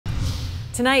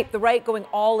Tonight, the right going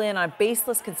all in on a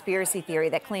baseless conspiracy theory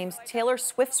that claims Taylor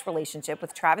Swift's relationship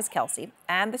with Travis Kelce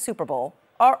and the Super Bowl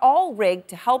are all rigged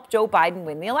to help Joe Biden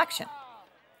win the election.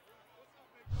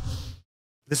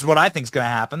 This is what I think is going to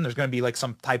happen. There's going to be like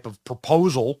some type of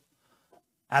proposal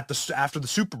after the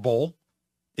Super Bowl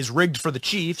is rigged for the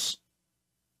Chiefs.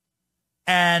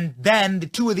 And then the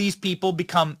two of these people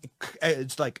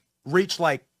reach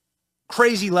like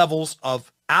crazy levels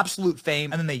of absolute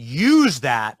fame. And then they use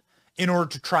that in order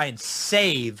to try and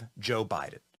save Joe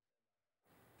Biden.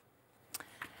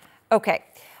 Okay.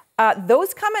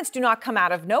 Those comments do not come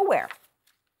out of nowhere.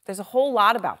 There's a whole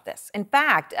lot about this. In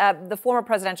fact, the former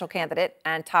presidential candidate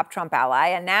and top Trump ally,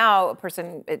 and now a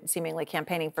person seemingly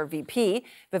campaigning for VP,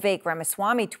 Vivek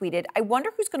Ramaswamy, tweeted, "I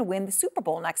wonder who's going to win the Super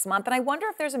Bowl next month, and I wonder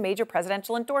if there's a major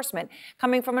presidential endorsement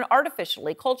coming from an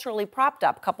artificially, culturally propped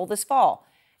up couple this fall."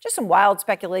 Just some wild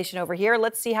speculation over here.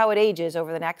 Let's see how it ages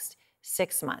over the next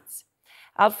 6 months.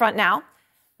 Out front now,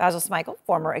 Basil Smykel,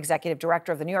 former executive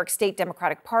director of the New York State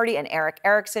Democratic Party, and Eric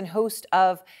Erickson, host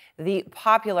of the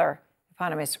popular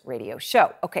eponymous radio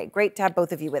show. Okay, great to have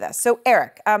both of you with us. So,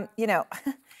 Eric, I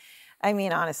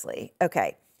mean, honestly,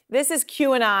 okay, this is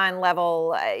QAnon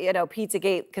level,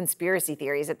 Pizzagate conspiracy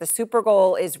theories that the Super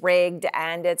Bowl is rigged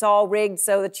and it's all rigged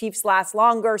so the Chiefs last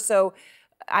longer. So,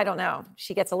 I don't know,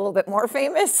 she gets a little bit more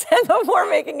famous before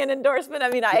making an endorsement.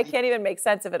 I mean, I can't even make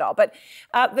sense of it all. But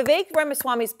Vivek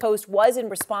Ramaswamy's post was in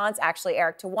response, actually,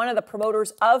 Eric, to one of the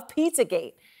promoters of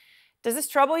Pizzagate. Does this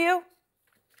trouble you?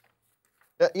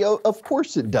 Of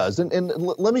course it does. And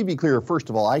let me be clear. First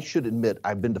of all, I should admit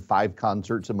I've been to 5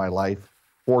 concerts in my life,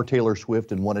 4 Taylor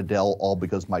Swift and 1 Adele, all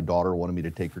because my daughter wanted me to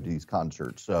take her to these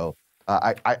concerts. So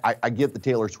I get the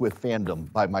Taylor Swift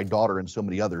fandom by my daughter and so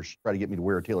many others try to get me to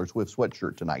wear a Taylor Swift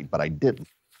sweatshirt tonight, but I didn't.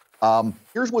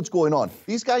 Here's what's going on.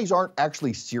 These guys aren't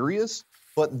actually serious,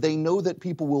 but they know that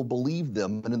people will believe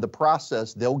them. And in the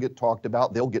process, they'll get talked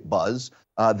about, they'll get buzz.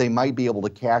 They might be able to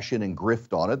cash in and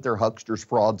grift on it. They're hucksters,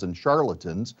 frauds, and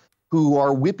charlatans who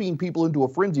are whipping people into a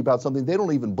frenzy about something they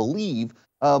don't even believe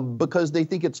because they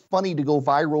think it's funny to go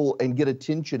viral and get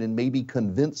attention and maybe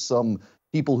convince some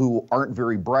people who aren't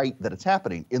very bright that it's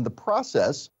happening. In the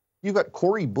process, you've got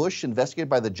Cori Bush investigated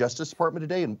by the Justice Department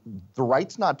today, and the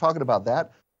right's not talking about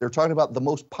that. They're talking about the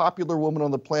most popular woman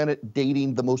on the planet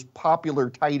dating the most popular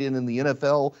tight end in the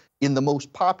NFL in the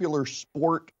most popular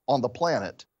sport on the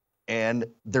planet. And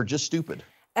they're just stupid.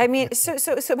 I mean, so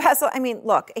Basil, I mean,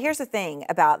 look, here's the thing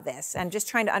about this. I'm just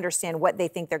trying to understand what they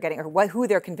think they're getting or who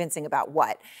they're convincing about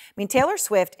what. I mean, Taylor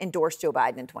Swift endorsed Joe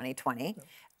Biden in 2020.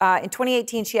 In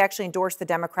 2018, she actually endorsed the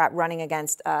Democrat running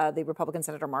against the Republican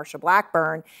Senator Marsha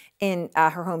Blackburn in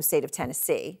her home state of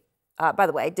Tennessee. By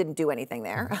the way, didn't do anything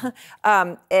there.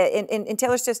 In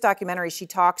Taylor Swift's documentary, she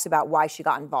talks about why she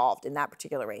got involved in that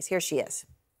particular race. Here she is.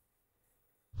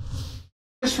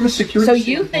 Just from a security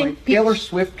standpoint, Taylor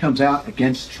Swift comes out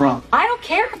against Trump. I don't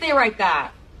care if they write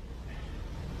that.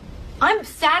 I'm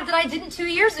sad that I didn't 2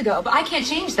 years ago, but I can't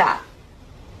change that.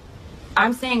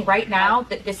 I'm saying right now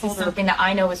that this is something that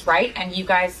I know is right, and you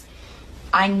guys,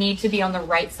 I need to be on the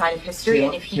right side of history.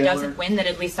 And if he doesn't win, then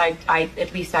at least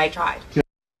I tried.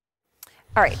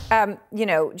 All right.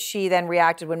 She then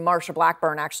reacted when Marsha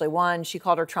Blackburn actually won. She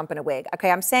called her Trump in a wig. Okay,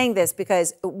 I'm saying this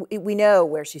because we know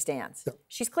where she stands. Yep.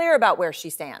 She's clear about where she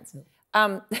stands. Yep.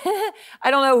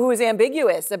 I don't know who is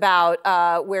ambiguous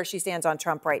about where she stands on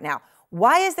Trump right now.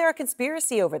 Why is there a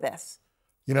conspiracy over this?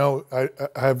 I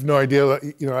have no idea.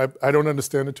 I don't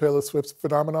understand the Taylor Swift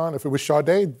phenomenon. If it was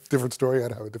Sade, different story,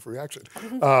 I'd have a different reaction.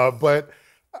 But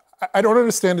I don't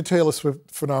understand the Taylor Swift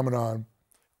phenomenon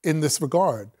in this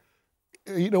regard.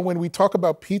 When we talk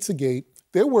about Pizzagate,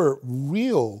 there were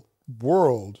real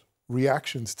world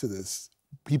reactions to this.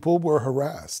 People were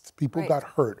harassed. People got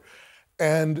hurt.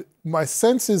 And my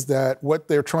sense is that what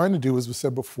they're trying to do, as we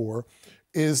said before,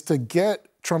 is to get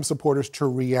Trump supporters to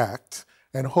react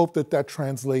and hope that that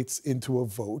translates into a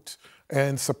vote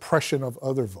and suppression of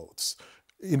other votes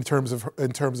in terms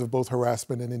of both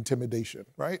harassment and intimidation,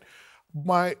 right?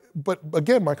 But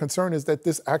again, my concern is that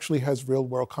this actually has real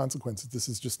world consequences. This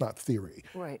is just not theory.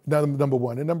 Right. Now, number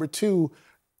one. And number two,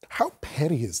 how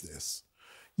petty is this?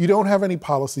 You don't have any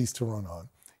policies to run on.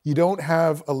 You don't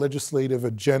have a legislative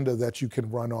agenda that you can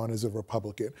run on as a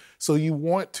Republican. So you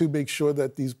want to make sure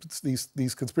that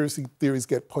these conspiracy theories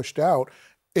get pushed out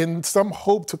in some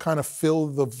hope to kind of fill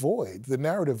the void, the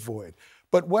narrative void.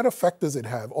 But what effect does it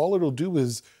have? All it'll do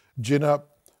is gin up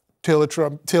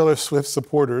Taylor Swift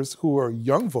supporters who are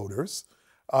young voters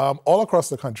all across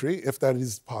the country, if that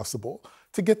is possible,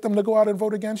 to get them to go out and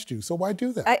vote against you. So why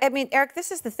do that? I mean, Eric,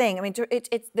 this is the thing. I mean,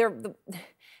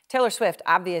 Taylor Swift,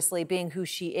 obviously being who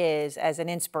she is as an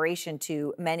inspiration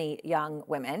to many young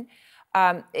women.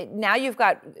 Now you've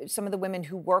got some of the women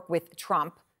who work with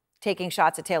Trump taking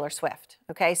shots at Taylor Swift.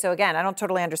 Okay, so again, I don't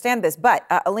totally understand this, but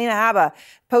Alina Habba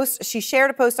she shared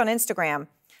a post on Instagram.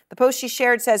 The post she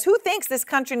shared says, "Who thinks this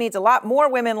country needs a lot more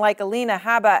women like Alina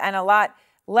Habba and a lot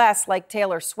less like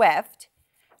Taylor Swift?"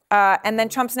 And then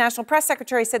Trump's national press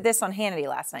secretary said this on Hannity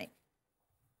last night.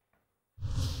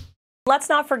 Let's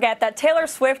not forget that Taylor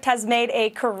Swift has made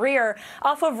a career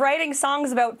off of writing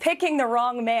songs about picking the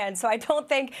wrong man. So I don't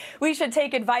think we should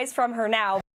take advice from her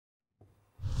now.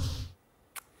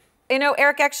 You know,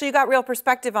 Eric, actually, you got real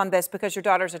perspective on this because your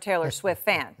daughter's a Taylor Swift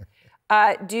fan.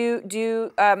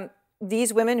 Do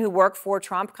these women who work for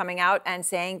Trump coming out and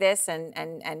saying this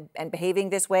and behaving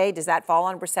this way, does that fall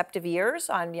on receptive ears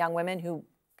on young women who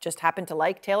just happen to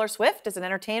like Taylor Swift as an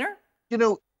entertainer? You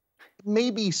know,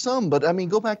 maybe some, but I mean,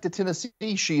 go back to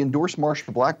Tennessee. She endorsed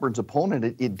Marsha Blackburn's opponent.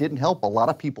 It didn't help. A lot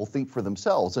of people think for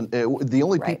themselves. And the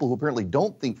only people who apparently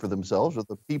don't think for themselves are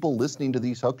the people listening to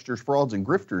these hucksters, frauds, and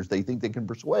grifters they think they can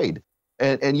persuade.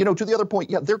 And you know, to the other point,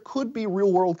 yeah, there could be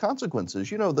real world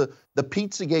consequences. You know, the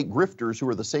Pizzagate grifters, who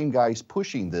are the same guys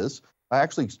pushing this,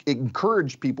 actually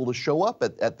encouraged people to show up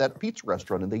at that pizza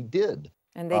restaurant, and they did.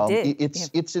 And they did.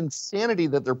 It's insanity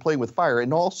that they're playing with fire.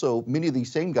 And also, many of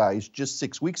these same guys just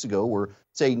 6 weeks ago were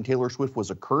saying Taylor Swift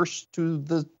was a curse to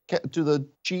the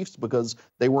Chiefs because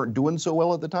they weren't doing so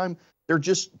well at the time. They're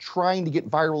just trying to get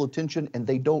viral attention, and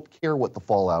they don't care what the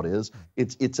fallout is.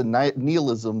 It's a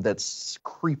nihilism that's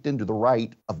creeped into the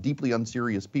right of deeply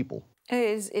unserious people.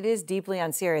 It is deeply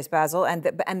unserious, Basil,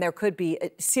 and there could be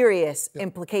serious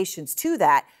implications to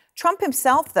that. Trump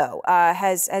himself, though,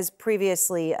 has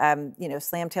previously,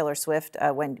 slammed Taylor Swift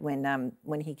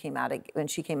when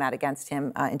she came out against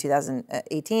him in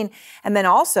 2018, and then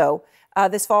also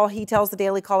this fall he tells the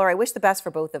Daily Caller, "I wish the best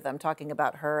for both of them," talking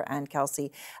about her and Kelce.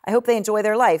 "I hope they enjoy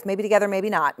their life, maybe together, maybe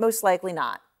not. Most likely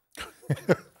not."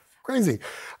 Crazy.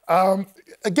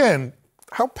 Again,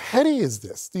 how petty is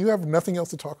this? Do you have nothing else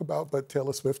to talk about but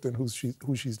Taylor Swift and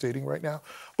who she's dating right now?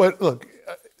 But look,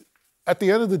 at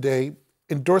the end of the day,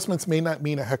 endorsements may not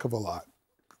mean a heck of a lot.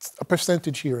 It's a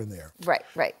percentage here and there.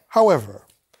 Right. However,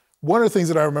 one of the things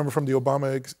that I remember from the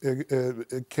Obama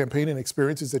campaign and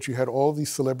experience is that you had all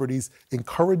these celebrities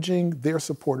encouraging their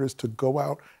supporters to go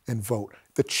out and vote.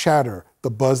 The chatter,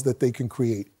 the buzz that they can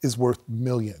create is worth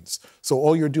millions. So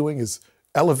all you're doing is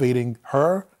elevating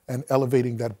her and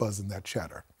elevating that buzz and that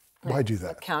chatter. Why do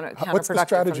that? Counterproductive What's the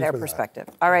strategy from their for perspective.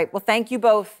 All right. Well, thank you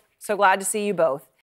both. So glad to see you both.